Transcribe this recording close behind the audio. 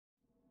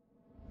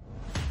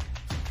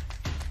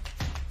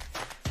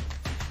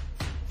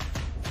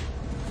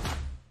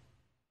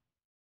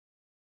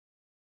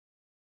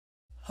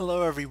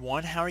Hello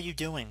everyone, how are you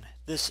doing?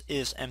 This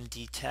is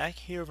MD Tech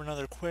here with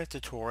another quick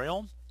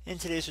tutorial. In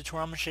today's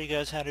tutorial I'm going to show you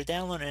guys how to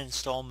download and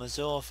install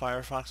Mozilla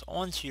Firefox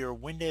onto your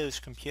Windows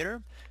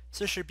computer.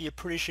 So this should be a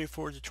pretty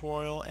straightforward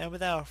tutorial, and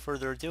without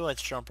further ado,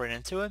 let's jump right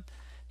into it.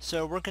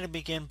 So we're going to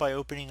begin by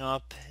opening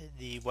up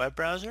the web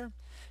browser,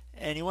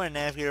 and you want to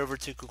navigate over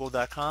to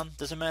google.com.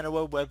 Doesn't matter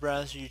what web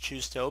browser you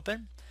choose to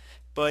open,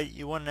 but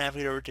you want to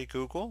navigate over to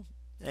Google,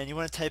 and you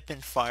want to type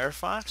in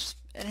Firefox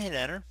and hit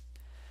enter.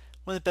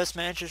 One of the best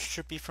matches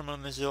should be from a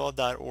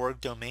Mozilla.org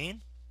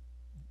domain,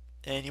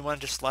 and you want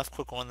to just left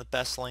click on the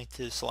best link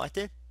to select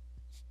it.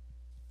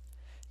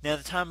 Now at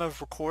the time of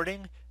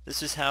recording,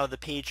 this is how the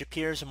page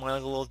appears. It might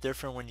look a little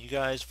different when you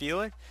guys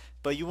view it,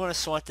 but you want to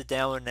select the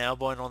download now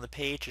button on the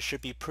page. It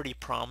should be pretty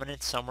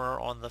prominent somewhere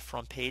on the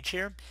front page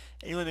here,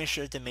 and you want to make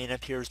sure the domain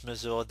up here is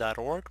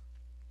Mozilla.org.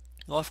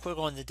 Left click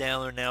on the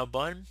download now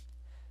button.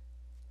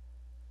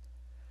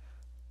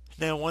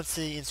 Now once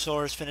the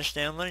installer is finished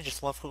downloading,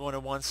 just left click on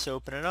it once to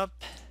open it up.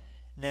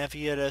 Now if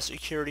you get a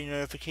security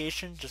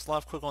notification, just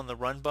left click on the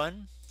run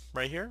button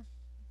right here.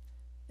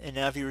 And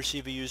now if you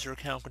receive a user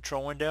account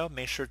control window,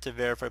 make sure to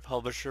verify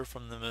publisher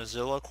from the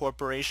Mozilla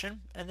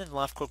Corporation, and then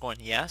left click on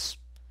yes.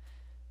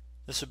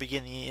 This will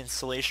begin the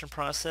installation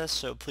process,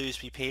 so please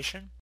be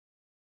patient.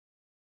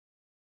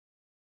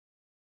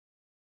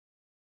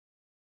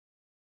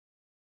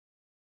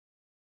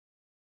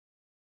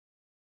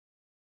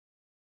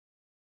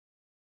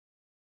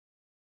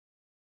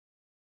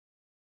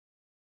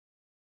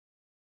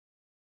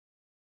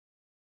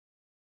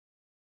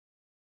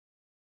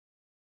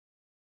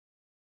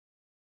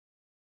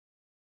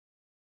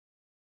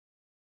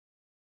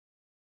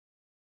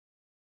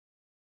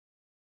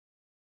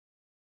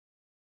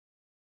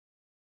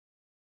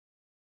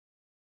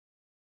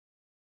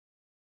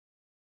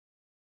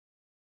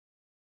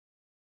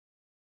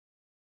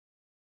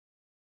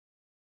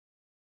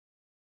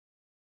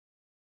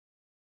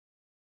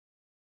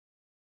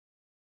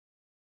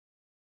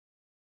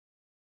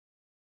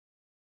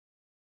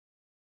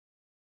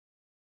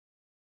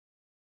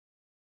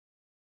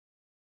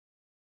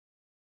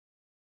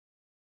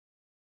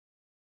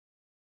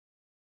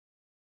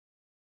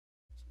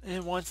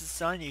 And once it's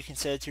done, you can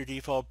set it to your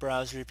default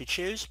browser if you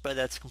choose, but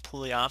that's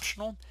completely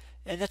optional.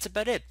 And that's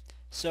about it.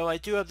 So I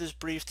do have this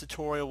brief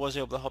tutorial, was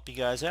able to help you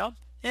guys out.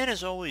 And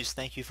as always,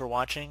 thank you for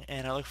watching,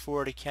 and I look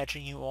forward to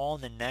catching you all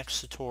in the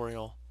next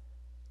tutorial.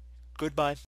 Goodbye.